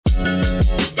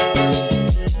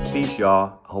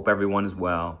y'all. Hope everyone is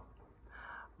well.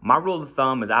 My rule of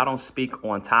thumb is I don't speak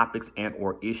on topics and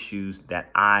or issues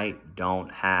that I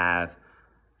don't have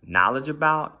knowledge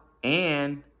about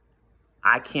and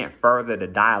I can't further the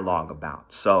dialogue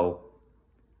about. So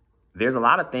there's a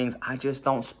lot of things I just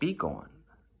don't speak on.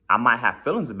 I might have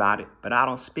feelings about it, but I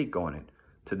don't speak on it.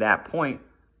 To that point,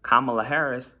 Kamala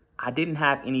Harris, I didn't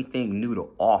have anything new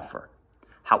to offer.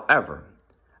 However,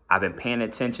 I've been paying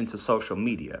attention to social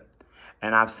media,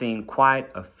 and I've seen quite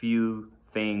a few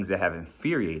things that have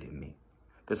infuriated me.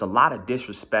 There's a lot of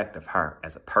disrespect of her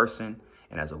as a person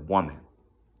and as a woman.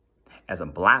 As a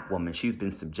black woman, she's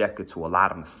been subjected to a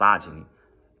lot of misogyny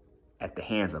at the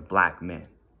hands of black men.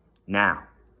 Now,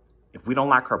 if we don't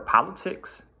like her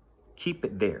politics, keep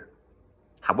it there.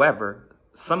 However,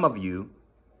 some of you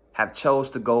have chose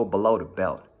to go below the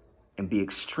belt and be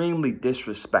extremely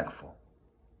disrespectful.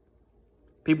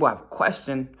 People have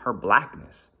questioned her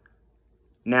blackness.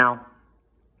 Now,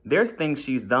 there's things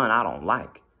she's done I don't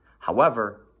like.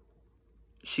 However,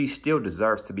 she still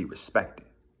deserves to be respected.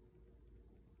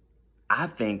 I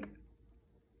think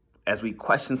as we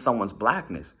question someone's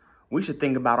blackness, we should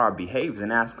think about our behaviors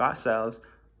and ask ourselves,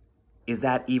 is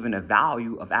that even a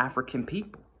value of African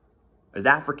people? As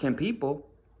African people,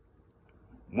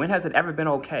 when has it ever been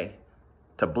okay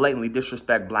to blatantly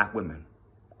disrespect black women,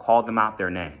 call them out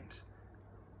their names,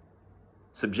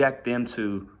 subject them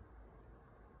to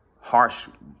harsh,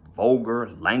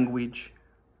 vulgar language,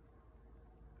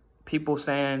 people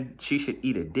saying she should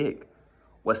eat a dick?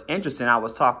 What's interesting, I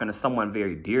was talking to someone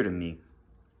very dear to me,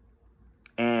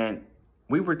 and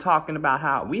we were talking about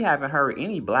how we haven't heard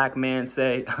any black man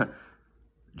say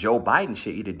Joe Biden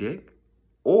should eat a dick,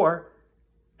 or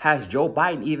has Joe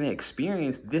Biden even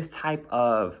experienced this type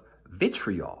of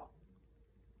vitriol?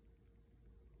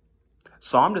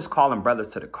 So I'm just calling brothers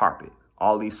to the carpet.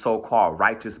 All these so-called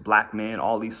righteous black men,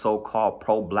 all these so-called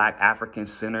pro-black,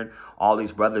 African-centered, all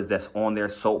these brothers that's on their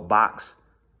soapbox.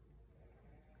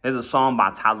 There's a song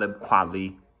by Talib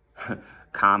Kweli,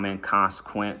 Common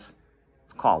Consequence.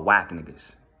 It's called Whack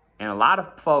Niggas. And a lot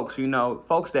of folks,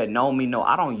 folks that know me know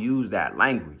I don't use that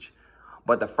language.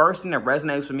 But the first thing that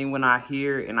resonates with me when I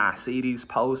hear and I see these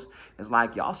posts is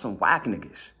like, y'all some whack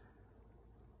niggas.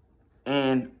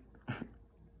 And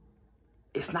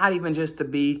it's not even just to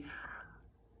be,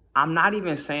 I'm not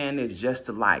even saying it's just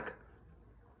to like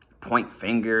point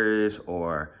fingers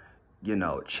or,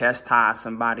 chastise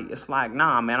somebody. It's like,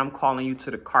 nah, man, I'm calling you to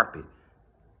the carpet.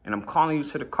 And I'm calling you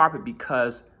to the carpet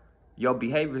because your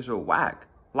behaviors are whack.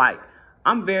 Like,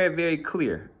 I'm very, very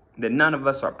clear that none of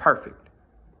us are perfect,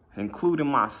 including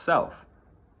myself.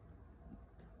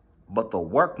 But the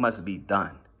work must be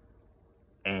done.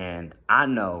 And I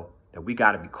know that we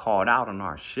got to be called out on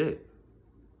our shit.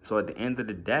 So at the end of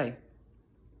the day,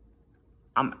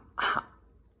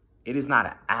 it is not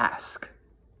an ask.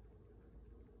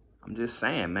 I'm just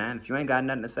saying, man, if you ain't got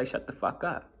nothing to say, shut the fuck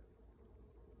up.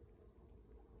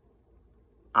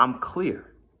 I'm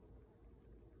clear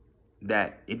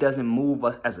that it doesn't move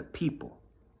us as a people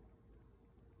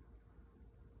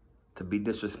to be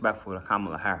disrespectful to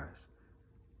Kamala Harris.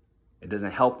 It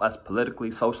doesn't help us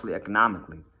politically, socially,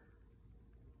 economically.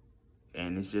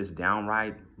 And it's just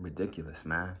downright ridiculous,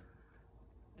 man.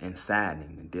 And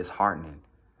saddening and disheartening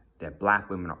that black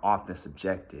women are often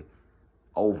subjected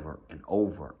over and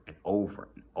over and over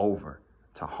and over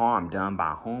to harm done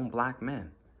by whom? Black men.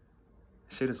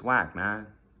 Shit is whack, man.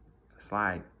 It's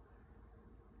like,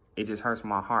 it just hurts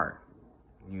my heart,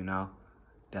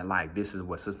 that like this is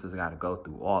what sisters got to go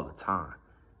through all the time.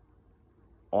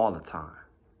 All the time.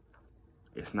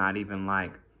 It's not even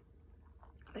like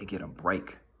they get a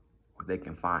break where they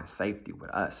can find safety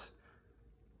with us.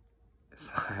 It's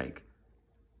like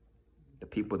the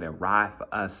people that ride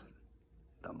for us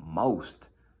the most,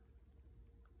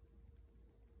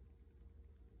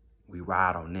 we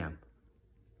ride on them.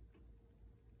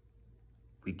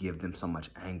 We give them so much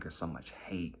anger, so much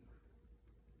hate.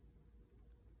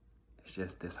 It's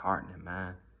just disheartening,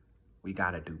 man. We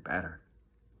got to do better,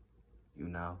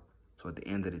 So at the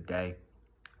end of the day,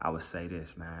 I would say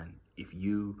this, man. If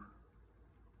you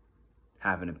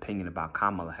have an opinion about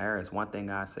Kamala Harris, one thing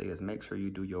I say is make sure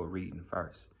you do your reading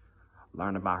first.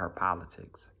 Learn about her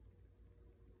politics.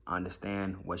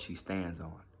 Understand what she stands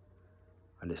on.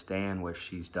 Understand what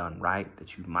she's done right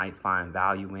that you might find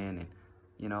value in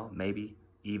and, maybe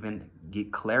even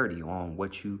get clarity on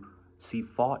what you see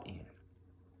fault in.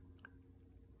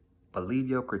 But leave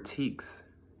your critiques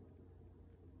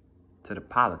to the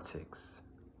politics,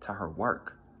 to her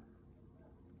work.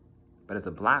 But as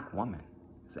a black woman,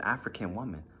 as an African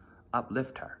woman,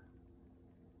 uplift her.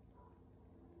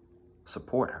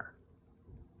 Support her.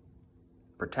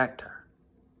 protect her.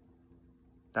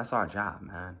 That's our job,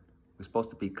 man. We're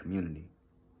supposed to be community.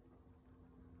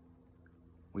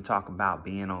 We talk about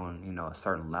being on, a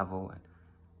certain level, and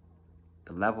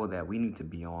the level that we need to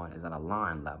be on is an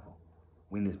aligned level.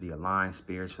 We need to be aligned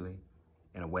spiritually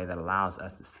in a way that allows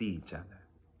us to see each other.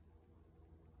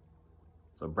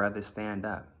 So brother, stand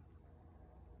up.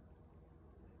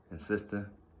 And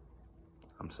sister,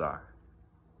 I'm sorry.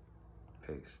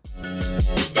 Peace.